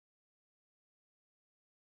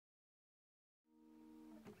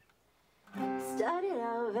Started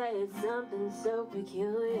out as something so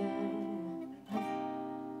peculiar.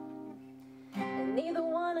 And neither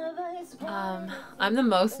one of us I'm the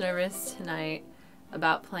most nervous tonight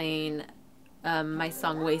about playing my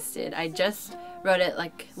song Wasted. I just wrote it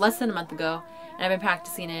like less than a month ago, and I've been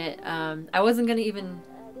practicing it. I wasn't gonna even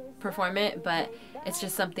perform it, but it's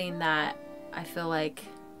just something that I feel like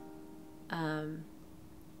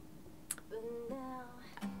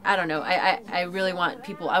I don't know. I really want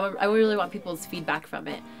people. I really want people's feedback from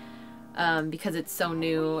it, because it's so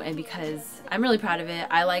new and because I'm really proud of it.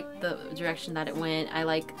 I like the direction that it went. I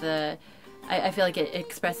like the. I feel like it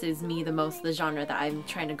expresses me the most, the genre that I'm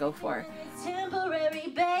trying to go for. Temporary,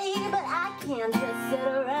 babe, but I can't just sit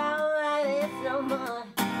around like this no more.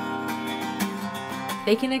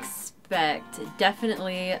 They can expect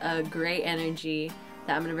definitely a great energy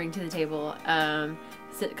that I'm gonna bring to the table. I've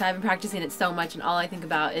been practicing it so much, and all I think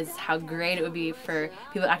about is how great it would be for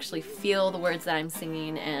people to actually feel the words that I'm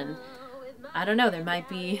singing. And I don't know, there might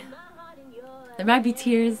be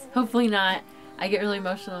tears. Hopefully not. I get really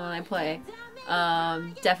emotional when I play.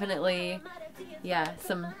 Definitely, yeah,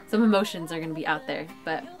 some emotions are gonna be out there.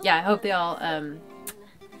 But yeah, I hope they all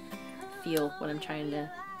feel what I'm trying to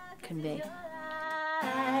convey.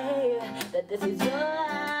 That this is your life,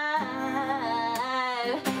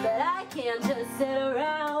 but I can't just sit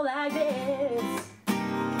around like this,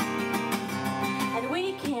 and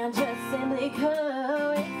we can't just simply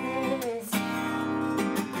coexist.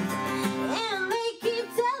 And they keep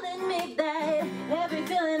telling me that every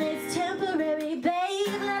feeling is temporary, babe,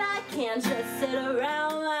 that I can't just sit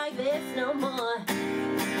around like this no more.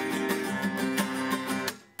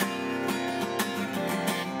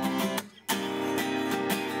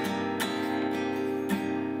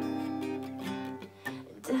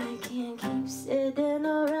 I can't keep sitting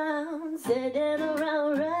around,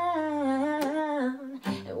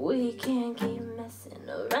 and we can't keep messing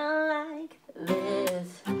around like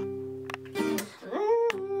this.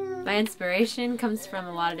 My inspiration comes from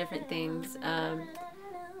a lot of different things. I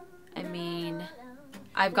mean,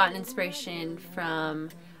 I've gotten inspiration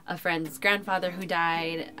from a friend's grandfather who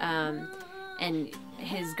died, and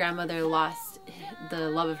his grandmother lost the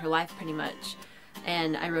love of her life pretty much.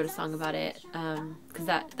 And I wrote a song about it because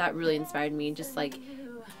that really inspired me. Just like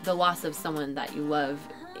the loss of someone that you love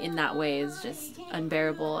in that way is just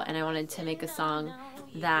unbearable, and I wanted to make a song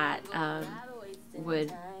that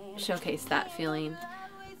would showcase that feeling.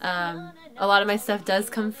 A lot of my stuff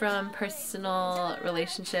does come from personal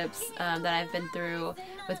relationships that I've been through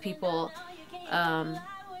with people, and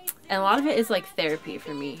a lot of it is like therapy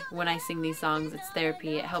for me. When I sing these songs, it's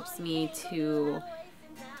therapy. It helps me to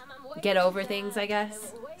get over things, I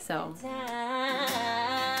guess. So I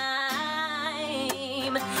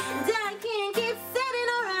can't keep sitting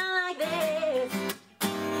around like this.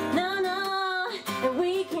 No, and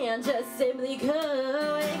we can't just simply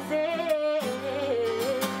coexist.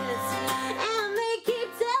 And they keep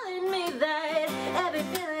telling me that every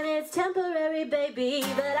feeling is temporary, baby,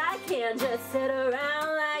 but I can't just sit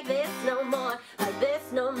around like this no more, like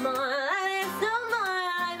this no more, like this no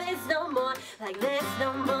more, like this no more, like this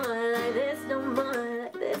no more, like this no more,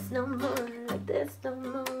 like this no more, like this no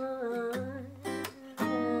more.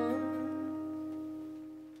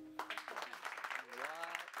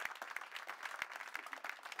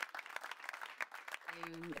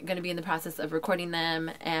 I'm going to be in the process of recording them,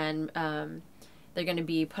 and they're going to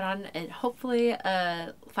be put on hopefully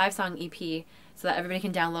a 5-song EP so that everybody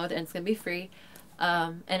can download, and it's going to be free.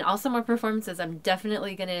 And also more performances. I'm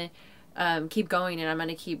definitely going to keep going, and I'm going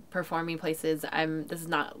to keep performing places. This is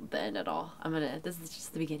not the end at all. This is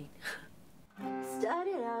just the beginning.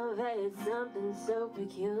 Started out as something so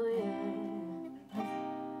peculiar,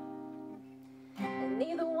 and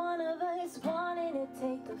neither one of us wanted to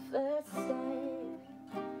take the first step.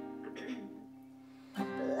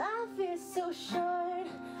 Life is so short.